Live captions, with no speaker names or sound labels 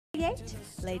tonight,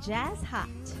 Le Jazz Hot.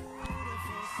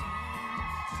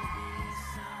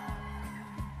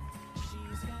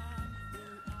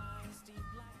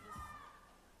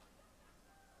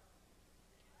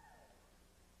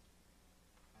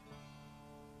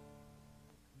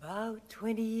 About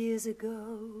 20 years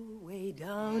ago, way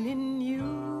down in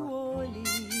New Orleans,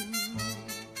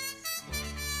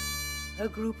 a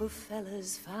group of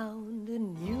fellas found a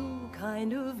new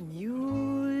kind of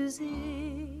music,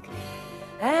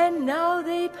 and now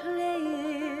they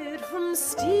play it from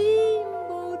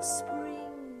Steamboat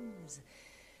Springs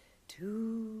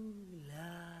to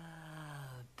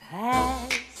La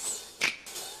Paz.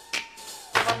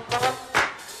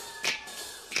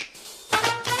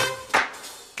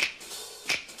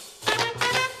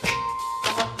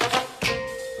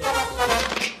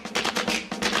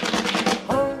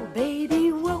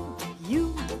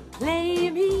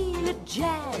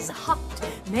 Hot,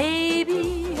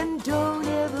 maybe, and don't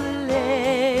ever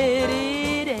let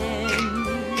it end.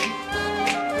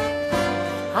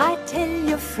 I tell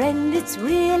your friend it's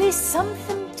really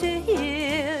something to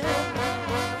hear.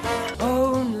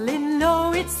 Only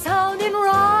know it's sounding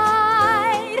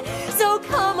right. So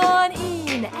come on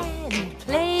in and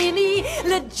play me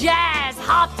Le Jazz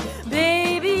Hot